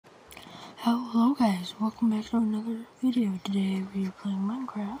Hello guys, welcome back to another video. Today we are playing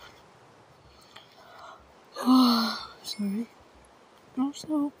Minecraft. Sorry.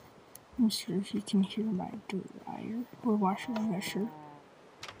 Also, I'm sure if you can hear my dryer or washer mesher.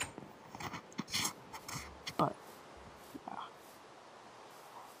 But, yeah.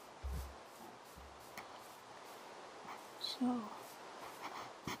 So,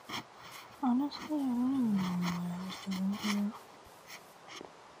 honestly, I don't even know what I was doing here.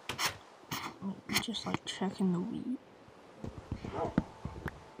 Just like checking the wheat.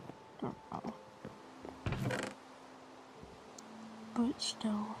 Don't know. But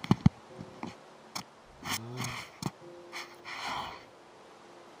still.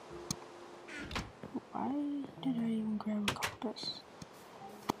 Why did I even grab a compass?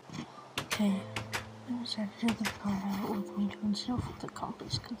 Okay, I decided to go out with me doing stuff with the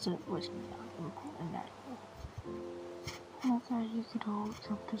compass because it was not important at all. I thought you could hold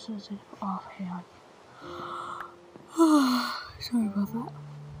compasses offhand. Sorry about that.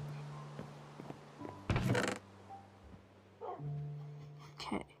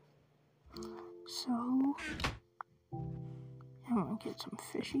 Okay, so I'm gonna get some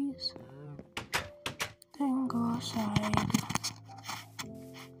fishies, then go outside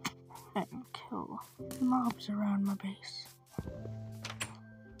and kill mobs around my base.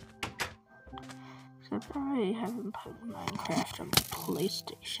 Except I haven't played Minecraft on my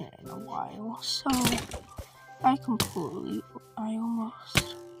PlayStation in a while, so I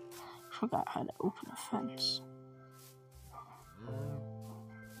almost forgot how to open a fence.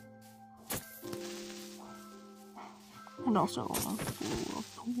 And also almost blew up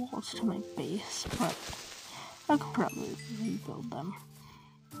the walls to my base, but I could probably rebuild them.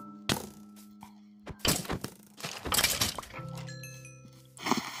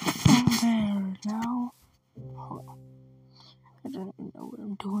 And there, now, hold on. I don't even know what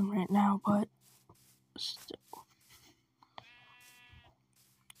I'm doing right now, but still.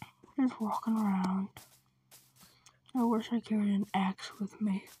 Just walking around. I wish I carried an axe with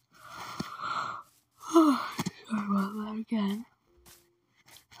me. Sorry about that again.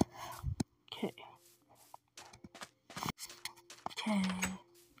 Okay.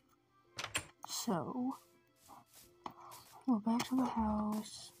 So, go back to the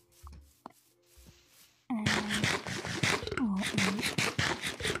house. And we'll eat.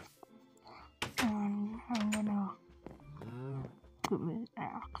 And I'm gonna put me an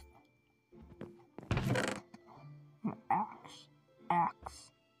axe.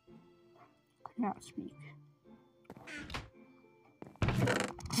 Axe. Could not speak.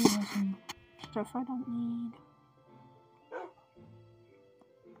 There's some stuff I don't need.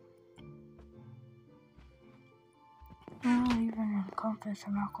 I'm not even in a compass,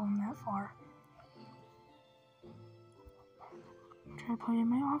 I'm not going that far. Try putting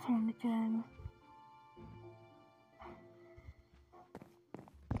my offhand again.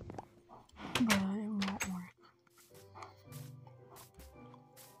 But it won't work.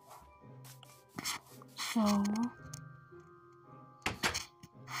 So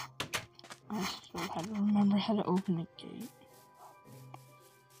I still had to remember how to open a gate.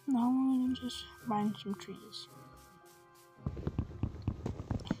 Now I'm gonna just mine some trees.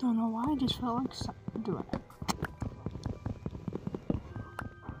 Don't know why, I just felt like doing it.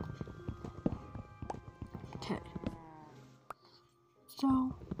 Okay. So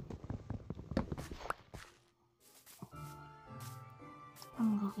I'm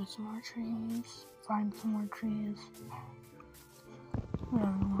gonna go get some more trees, find some more trees,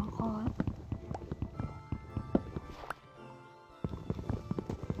 whatever you wanna call it.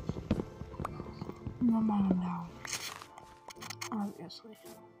 And then mine them down. Obviously.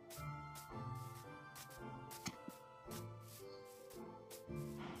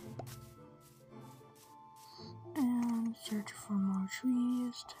 And search for more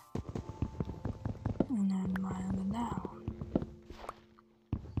trees. And then mine them down.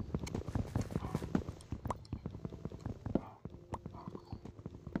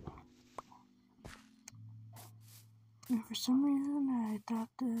 And for some reason, I thought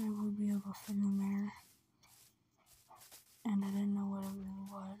that I would be able to fit in there. And I didn't know what it really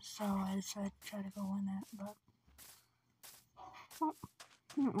was, so I decided to try to go in it, but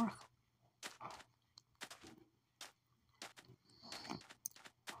didn't work.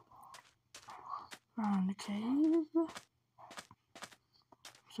 Found the cave.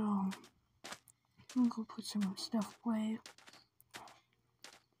 So I'm gonna go put some stuff away.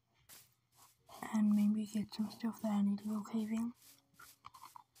 And maybe get some stuff that I need to go caving.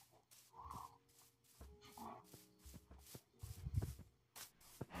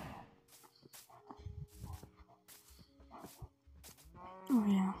 Oh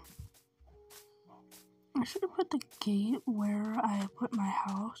yeah. I should have put the gate where I put my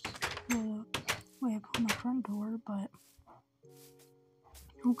house, the way I put my front door, but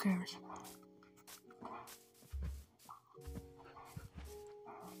who cares?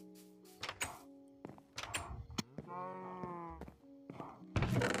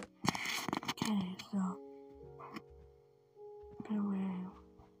 Okay, so put away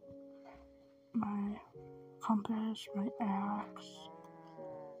my compass, my axe.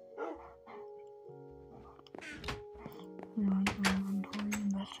 We run through inventory,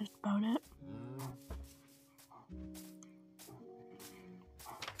 and that's just about it.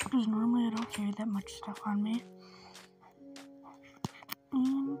 Because normally I don't carry that much stuff on me.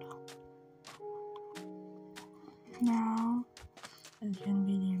 And now is going to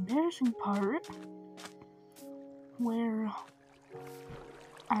be the embarrassing part where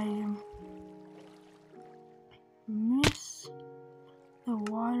I miss the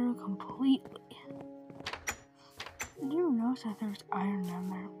water completely. Did you notice that there's iron down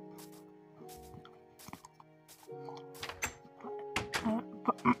there?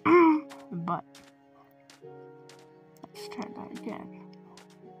 But let's try that again.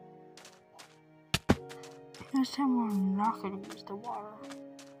 This time we're not going to use the water.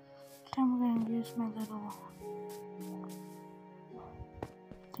 This time we're going to use my little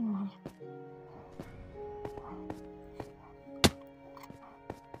thingy.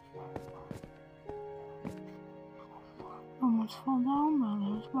 Almost fell down, but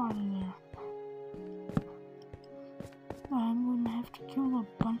there's water there. I'm going to have to kill a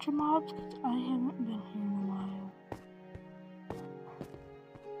bunch of mobs because I haven't been here in a while.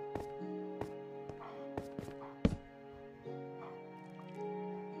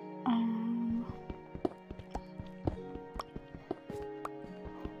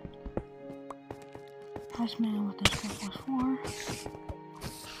 Ask me what this stuff was for.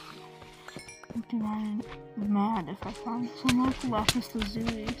 I'm mad if I find so much lapis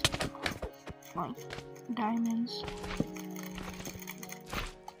lazuli, like diamonds,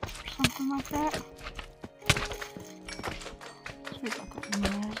 or something like that. So we got the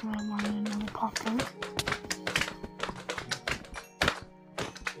emeralds and I wanted another pop out.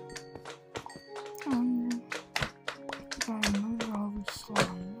 And gotta move all the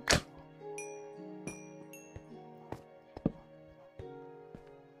slime.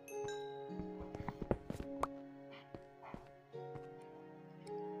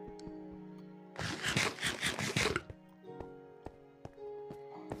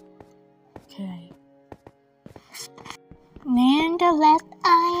 Okay. And left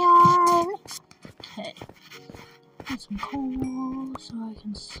iron. Okay. Get some coal so I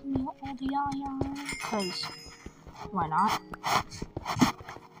can smelt all the iron. Cause why not?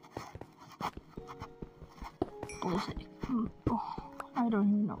 Blizzard. Oh, I don't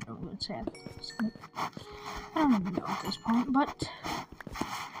even know what I'm gonna say at this point. I don't even know at this point, but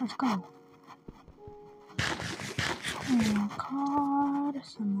let's go. Cod,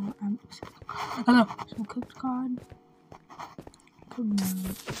 some cooked cod. Come on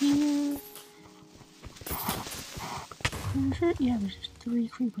here. Yeah, there's just 3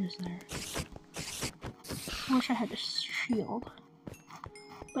 creepers there. Wish I had a shield,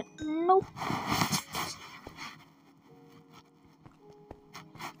 but nope.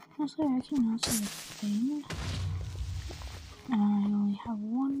 Honestly, I cannot see a thing. And I only have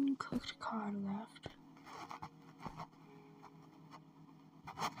 1 cooked cod left.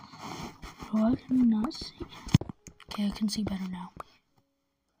 So I cannot see. Okay, I can see better now.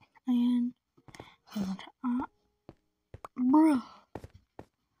 And I went to bruh.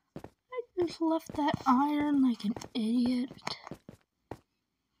 I just left that iron like an idiot.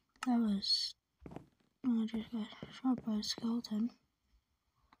 That was I just got shot by a skeleton.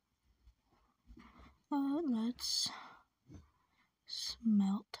 Let's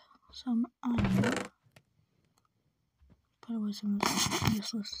smelt some iron. Put away some of this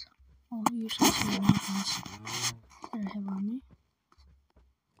useless weapons that I have on me.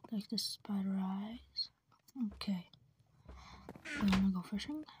 Like the spider eyes. Okay. We're gonna go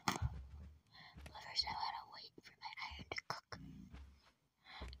fishing. But first I gotta wait for my iron to cook.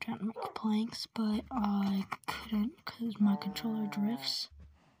 Trying to make planks, but I couldn't because my controller drifts.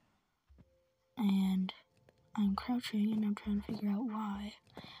 And I'm crouching and I'm trying to figure out why.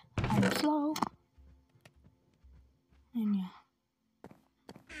 I'm slow. And yeah.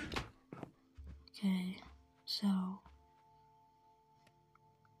 Okay, so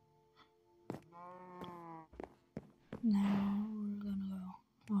now we're gonna go.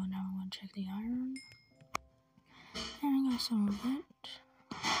 Well, now I'm gonna check the iron. And I got some of it.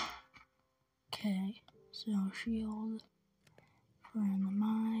 Okay, so shield for in the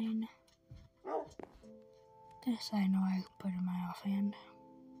mine. This I know I can put in my offhand.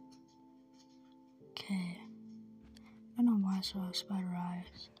 Okay. I don't know why I still have spider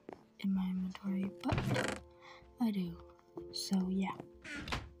eyes in my inventory, but I do. So yeah.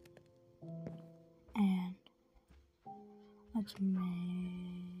 And let's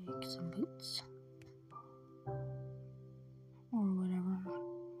make some boots. Or whatever.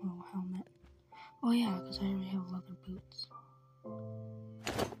 Oh, helmet. Oh yeah, because I already have leather boots.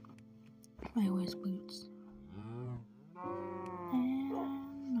 Anyways, boots. And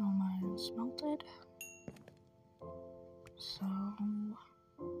all mine smelted. So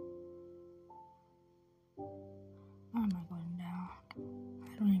why am I going down? I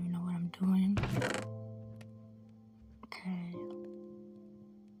don't even know what I'm doing. Okay.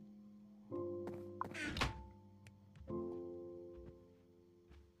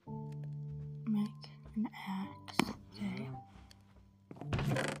 Make an axe. Okay.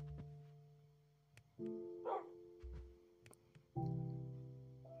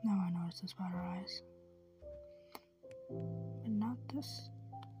 Now I notice the spider eyes. But not this.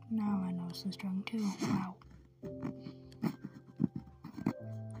 Now I notice this drum too. Wow.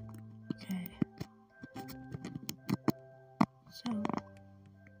 Okay. So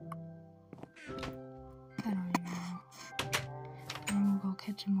I don't even know. I'm gonna go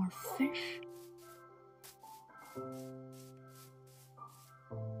catch some more fish.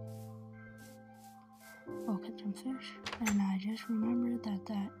 Go catch some fish. And I just remembered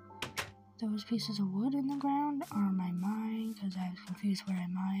that those pieces of wood in the ground are my mine, because I was confused where I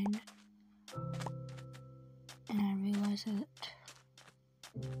mined. And I realized that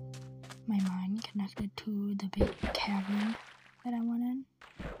my mine connected to the big cavern that I went in.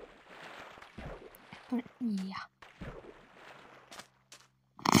 But yeah.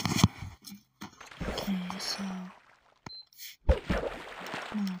 Okay, so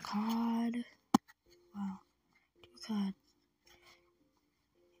another cod. Wow, cod.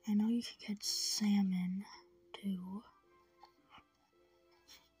 I know you can catch salmon too.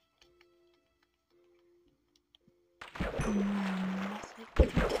 Nothing to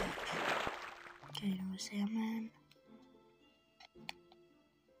catch. Okay, no salmon.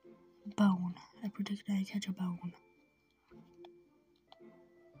 Bone. I predicted I'd catch a bone.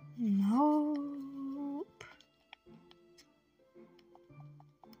 Nope.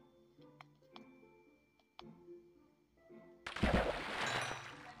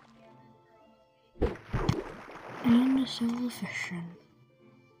 And a silverfishing.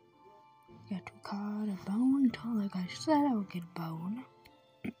 Got to caught a bone. Like I said, I would get a bone.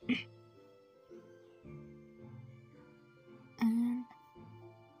 And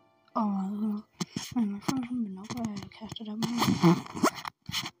oh, my first binocular, I cast it up my hand.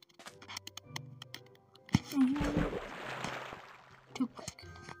 Too quick.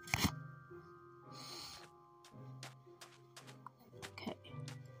 Okay.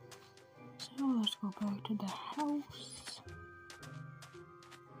 So let's go back to the house.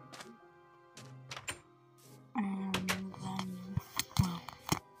 And then, well,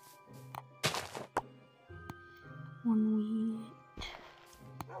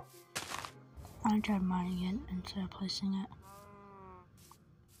 when I tried mining it instead of placing it.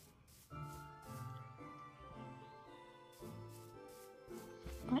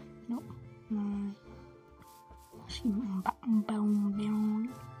 But nope.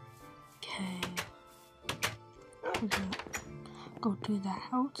 Okay. Go to the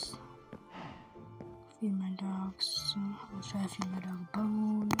house. Feed my dogs. I'll try to feed my dog a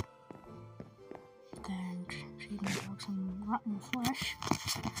bone. Then feed my dog some rotten flesh.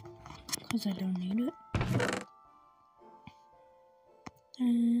 Because I don't need it.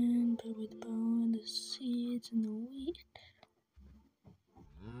 And put with the bone, the seeds, and the wheat.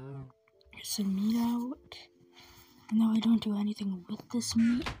 Get some meat out. No, I don't do anything with this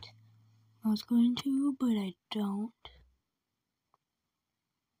meat. I was going to, but I don't.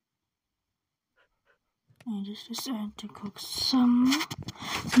 I just decided to cook some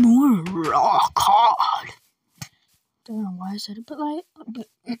more raw cod. Don't know why I said it, but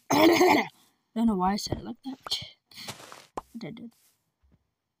don't know why I said it like that. But I did.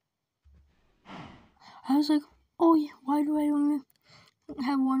 I was like, oh yeah, why do I only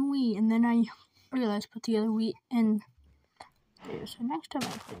have one wheat? And then I realized put the other wheat in there. So next time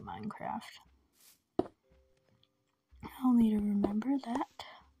I play Minecraft, I'll need to remember that.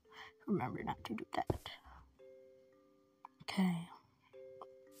 Remember not to do that. Okay.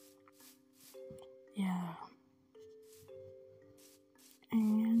 Yeah.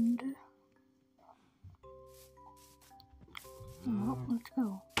 And well, let's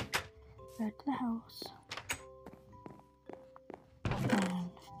go back to the house. And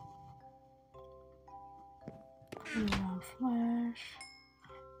Put it on flash.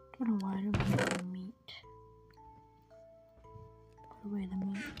 Don't know why I don't need the meat. Put away the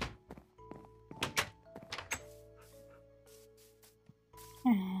meat.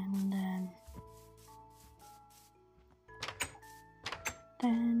 And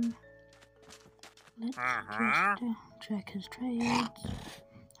then let's just check his trades. I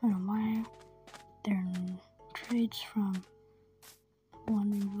don't know why. Their trades from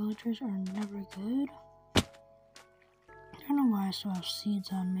wandering villagers are never good. I don't know why I still have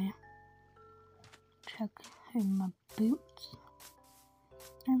seeds on me. Check in my boots.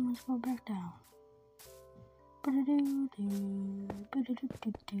 And let's go back down.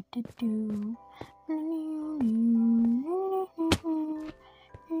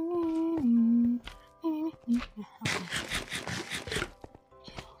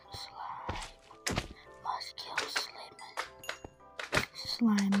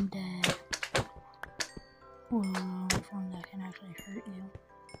 Slime dead. Whoa, one that can actually hurt you.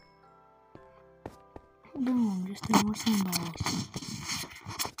 Boom, just 3 more slime balls.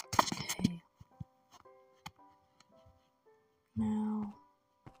 Okay. Now,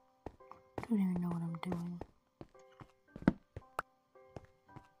 don't even know what I'm doing.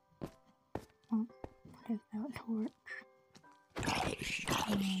 Oh, take that torch.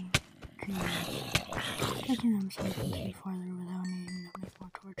 I think I'm slightly farther without needing to make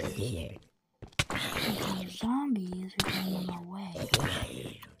more torches. Because zombies are getting in my way.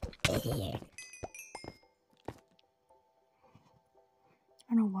 I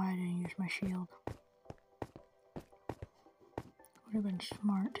don't know why I didn't use my shield. Would have been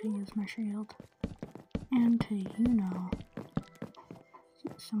smart to use my shield. And to,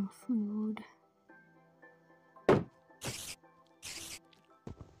 get some food.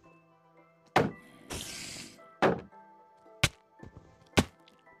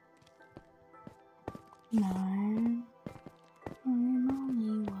 Nine. I'm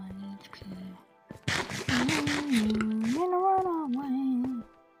only 1 HP. Gonna run away.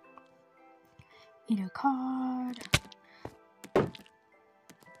 Eat a card.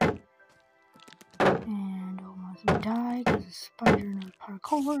 And almost die because the spider knows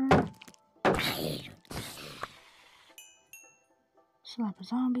parkour. Slap a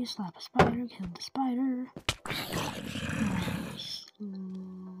zombie, slap a spider, kill the spider.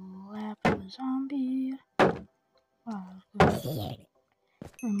 Slap a zombie. Wow, that's good.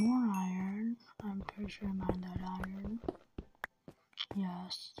 For more iron, I'm pretty sure I mined that iron.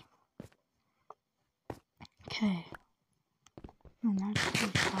 Yes. Okay. And that's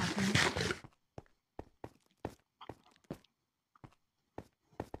good coffee.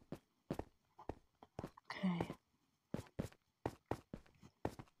 Okay.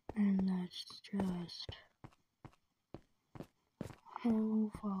 And let's just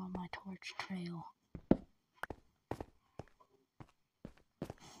go follow my torch trail.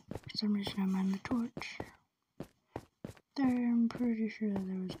 For some reason I mined the torch. There, I'm pretty sure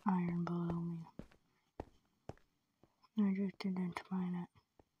there was iron below me. I just didn't mine it.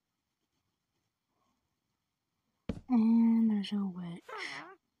 And there's a witch.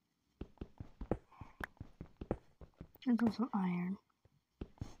 There's also iron.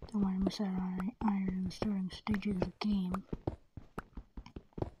 Don't want to miss out on any iron in the starting stages of the game.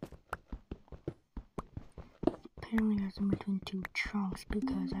 Apparently that's in between 2 chunks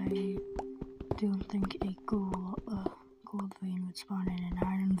because I don't think a gold vein would spawn in an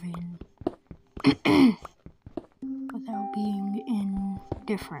iron vein without being in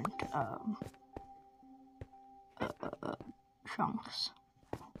different chunks.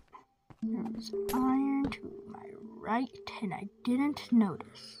 There's iron to my right and I didn't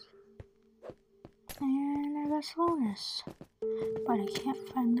notice. And I got slowness, but I can't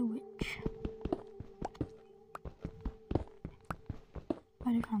find the witch.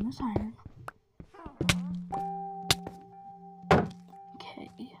 But I found this iron. Okay.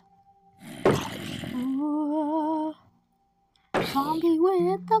 Ooh, zombie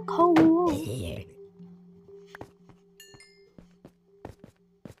with the coal.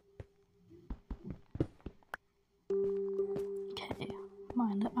 Okay,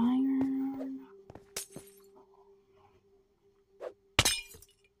 mine the iron.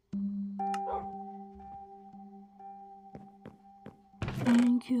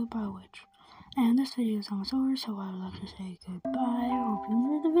 And kill by witch. And this video is almost over, so I would like to say goodbye. I hope you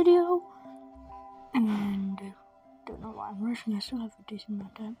enjoyed the video. And don't know why I'm rushing, I still have a decent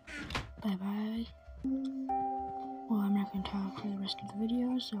amount of time. Bye bye. Well, I'm not going to talk for the rest of the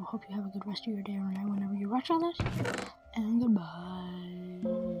video, so hope you have a good rest of your day or night whenever you're watching this. And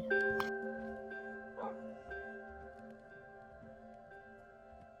goodbye.